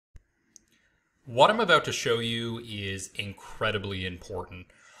What I'm about to show you is incredibly important.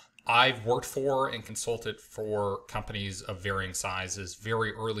 I've worked for and consulted for companies of varying sizes,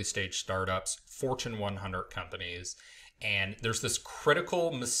 very early stage startups, Fortune 100 companies, and there's this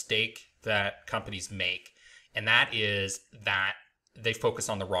critical mistake that companies make, and that is that they focus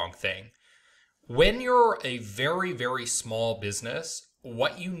on the wrong thing. When you're a very, very small business,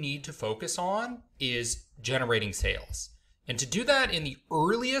 what you need to focus on is generating sales. And to do that in the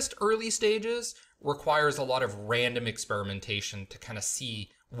early stages requires a lot of random experimentation to kind of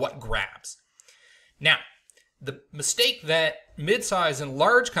see what grabs. Now, the mistake that mid-size and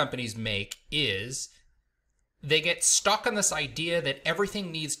large companies make is they get stuck on this idea that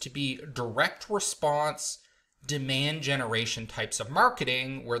everything needs to be direct response, demand generation types of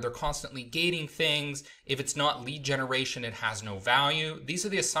marketing where they're constantly gating things. If it's not lead generation, it has no value. These are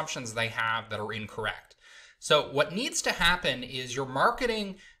the assumptions they have that are incorrect. So what needs to happen is your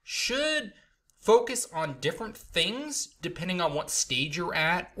marketing should focus on different things depending on what stage you're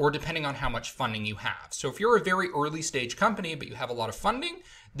at or depending on how much funding you have. So if you're a very early stage company but you have a lot of funding,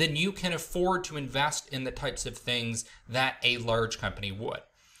 then you can afford to invest in the types of things that a large company would.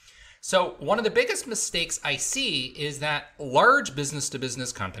 So one of the biggest mistakes I see is that large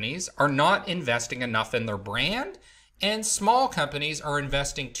business-to-business companies are not investing enough in their brand, and small companies are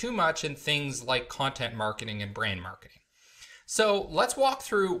investing too much in things like content marketing and brand marketing. So let's walk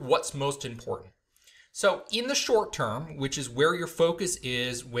through what's most important. So in the short term, which is where your focus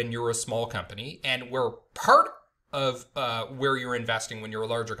is when you're a small company, and where part of where you're investing when you're a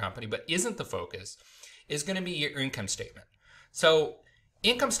larger company, but isn't the focus, is going to be your income statement. So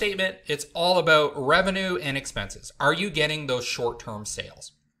income statement, it's all about revenue and expenses. Are you getting those short-term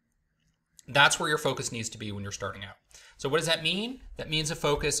sales? That's where your focus needs to be when you're starting out. So what does that mean? That means a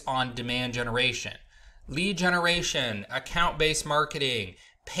focus on demand generation, lead generation, account-based marketing,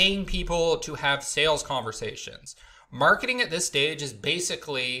 paying people to have sales conversations. Marketing at this stage is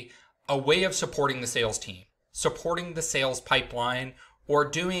basically a way of supporting the sales team, supporting the sales pipeline, or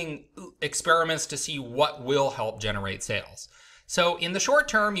doing experiments to see what will help generate sales. So in the short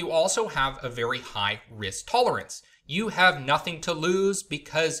term, you also have a very high risk tolerance. You have nothing to lose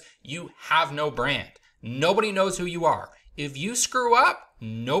because you have no brand. Nobody knows who you are. If you screw up,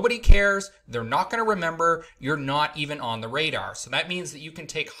 nobody cares. They're not going to remember. You're not even on the radar. So that means that you can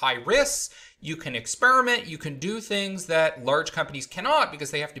take high risks. You can experiment. You can do things that large companies cannot because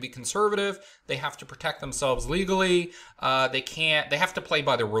they have to be conservative. They have to protect themselves legally. They have to play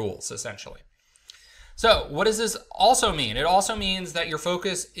by the rules, essentially. So what does this also mean? It also means that your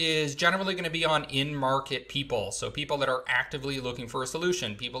focus is generally going to be on in-market people. So people that are actively looking for a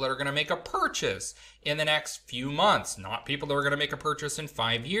solution, people that are going to make a purchase in the next few months, not people that are going to make a purchase in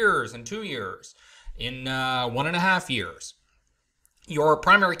 5 years, in 2 years, in 1.5 years. Your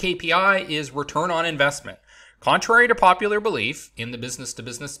primary KPI is return on investment. Contrary to popular belief in the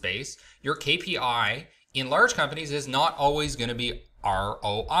business-to-business space, your KPI in large companies is not always going to be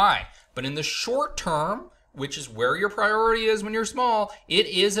ROI. But in the short term, which is where your priority is when you're small, it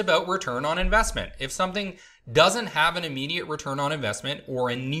is about return on investment. If something doesn't have an immediate return on investment or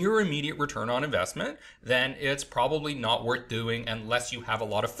a near immediate return on investment, then it's probably not worth doing unless you have a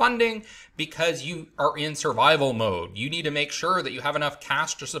lot of funding because you are in survival mode. You need to make sure that you have enough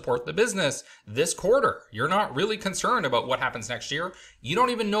cash to support the business this quarter. You're not really concerned about what happens next year. You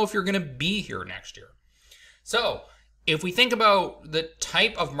don't even know if you're going to be here next year. So if we think about the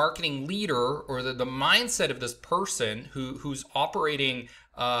type of marketing leader or the mindset of this person who's operating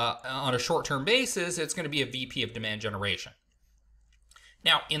on a short-term basis, it's going to be a VP of demand generation.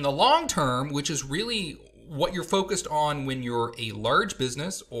 Now, in the long term, which is really what you're focused on when you're a large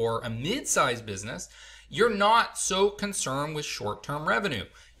business or a mid-sized business, you're not so concerned with short-term revenue.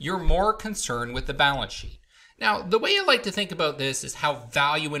 You're more concerned with the balance sheet. Now, the way I like to think about this is how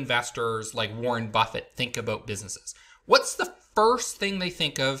value investors like Warren Buffett think about businesses. What's the first thing they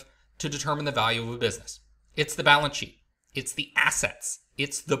think of to determine the value of a business? It's the balance sheet. It's the assets.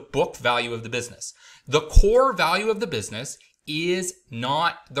 It's the book value of the business. The core value of the business is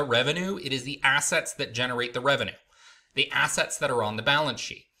not the revenue. It is the assets that generate the revenue, the assets that are on the balance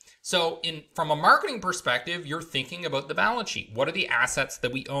sheet. So from a marketing perspective, you're thinking about the balance sheet. What are the assets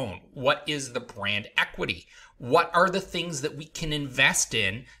that we own? What is the brand equity? What are the things that we can invest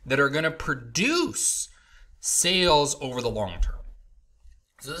in that are going to produce sales over the long term?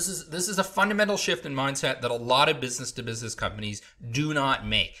 So this is a fundamental shift in mindset that a lot of business-to-business companies do not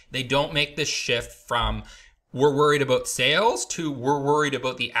make. They don't make this shift from we're worried about sales to we're worried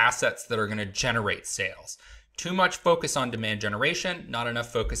about the assets that are going to generate sales. Too much focus on demand generation, not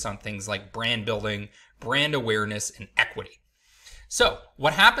enough focus on things like brand building, brand awareness, and equity. So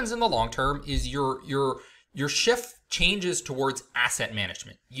what happens in the long term is your shift changes towards asset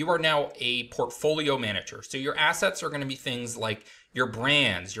management. You are now a portfolio manager. So your assets are going to be things like your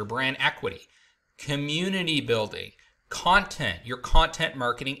brands, your brand equity, community building, content, your content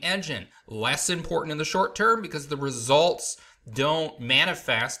marketing engine. Less important in the short term because the results don't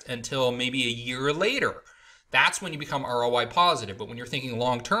manifest until maybe a year later. That's when you become ROI positive. But when you're thinking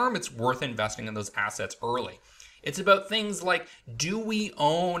long term, it's worth investing in those assets early. It's about things like, do we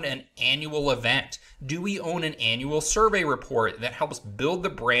own an annual event? Do we own an annual survey report that helps build the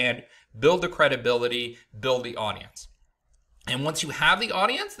brand, build the credibility, build the audience? And once you have the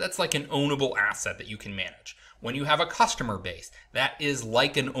audience, that's like an ownable asset that you can manage. When you have a customer base, that is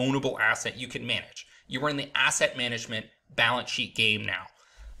like an ownable asset you can manage. You are in the asset management balance sheet game now,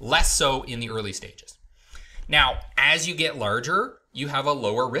 less so in the early stages. Now, as you get larger, you have a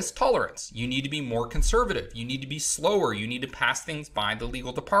lower risk tolerance. You need to be more conservative. You need to be slower. You need to pass things by the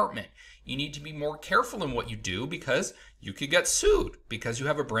legal department. You need to be more careful in what you do because you could get sued because you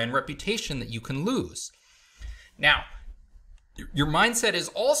have a brand reputation that you can lose. Now, your mindset is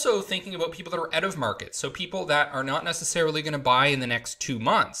also thinking about people that are out of market. So people that are not necessarily going to buy in the next 2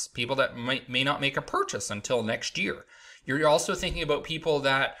 months, people that may not make a purchase until next year. You're also thinking about people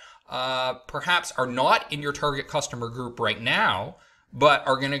that perhaps are not in your target customer group right now, but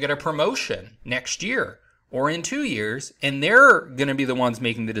are going to get a promotion next year or in 2 years, and they're going to be the ones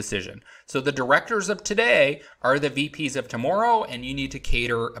making the decision. So the directors of today are the VPs of tomorrow, and you need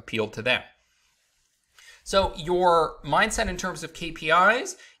to appeal to them. So your mindset in terms of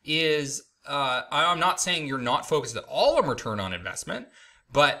KPIs is, I'm not saying you're not focused at all on return on investment,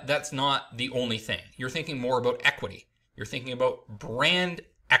 but that's not the only thing. You're thinking more about equity. You're thinking about brand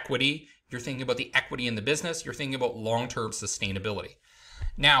equity. You're thinking about the equity in the business. You're thinking about long-term sustainability.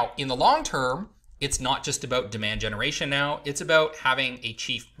 Now, in the long term, it's not just about demand generation now. It's about having a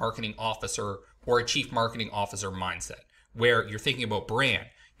chief marketing officer or a chief marketing officer mindset where you're thinking about brand.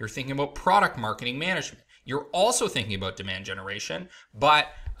 You're thinking about product marketing management. You're also thinking about demand generation, but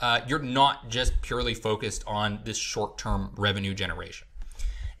you're not just purely focused on this short-term revenue generation.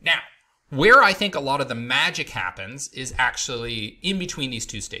 Now, where I think a lot of the magic happens is actually in between these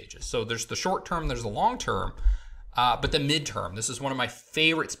two stages. So there's the short term, there's the long term, but the midterm, this is one of my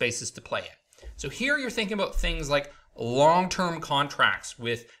favorite spaces to play in. So here you're thinking about things like long-term contracts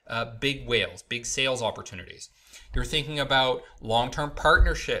with big whales, big sales opportunities. You're thinking about long-term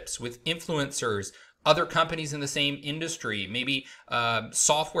partnerships with influencers, other companies in the same industry, maybe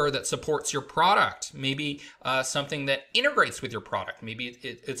software that supports your product, maybe something that integrates with your product. Maybe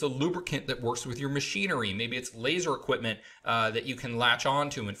it's a lubricant that works with your machinery. Maybe it's laser equipment that you can latch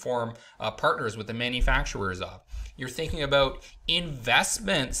onto and form partners with the manufacturers of. You're thinking about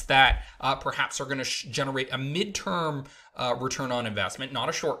investments that perhaps are going to generate a midterm return on investment, not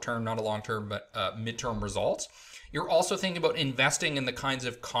a short term, not a long term, but midterm results. You're also thinking about investing in the kinds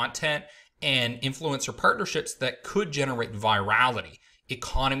of content and influencer partnerships that could generate virality,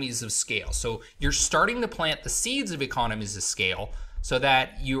 economies of scale. So you're starting to plant the seeds of economies of scale so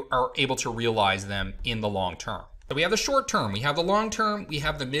that you are able to realize them in the long term. So we have the short term, we have the long term, we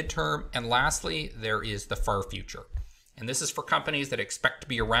have the midterm, and lastly, there is the far future. And this is for companies that expect to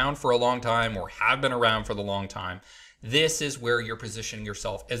be around for a long time or have been around for the long time. This is where you're positioning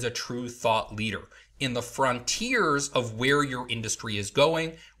yourself as a true thought leader in the frontiers of where your industry is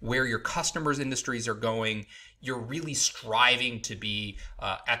going, where your customers' industries are going. You're really striving to be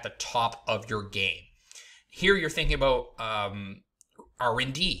at the top of your game. Here you're thinking about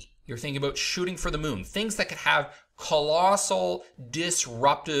R&D. You're thinking about shooting for the moon, things that could have colossal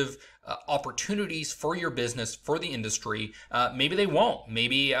disruptive opportunities for your business, for the industry. Maybe they won't.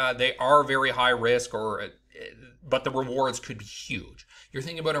 Maybe they are very high risk, but the rewards could be huge. You're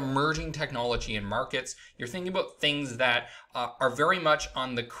thinking about emerging technology and markets. You're thinking about things that are very much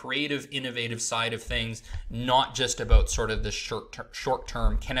on the creative, innovative side of things, not just about sort of the short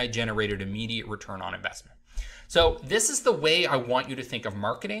term, can I generate an immediate return on investment? So this is the way I want you to think of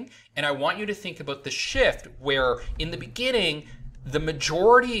marketing, and I want you to think about the shift where in the beginning, the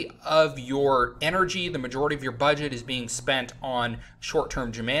majority of your energy, the majority of your budget is being spent on short-term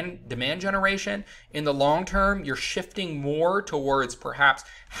demand generation. In the long term, you're shifting more towards perhaps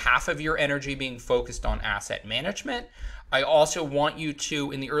half of your energy being focused on asset management. I also want you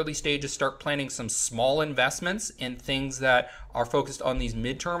to, in the early stages, start planning some small investments in things that are focused on these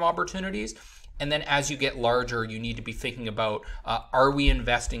midterm opportunities. And then as you get larger, you need to be thinking about, are we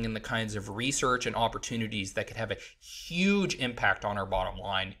investing in the kinds of research and opportunities that could have a huge impact on our bottom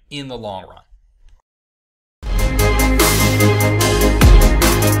line in the long run?